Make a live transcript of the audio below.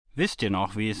Wisst ihr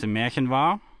noch, wie es im Märchen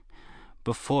war?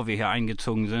 Bevor wir hier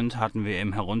eingezogen sind, hatten wir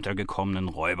im heruntergekommenen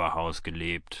Räuberhaus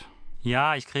gelebt.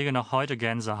 Ja, ich kriege noch heute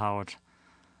Gänsehaut.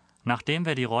 Nachdem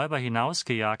wir die Räuber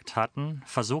hinausgejagt hatten,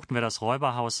 versuchten wir das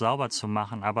Räuberhaus sauber zu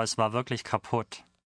machen, aber es war wirklich kaputt.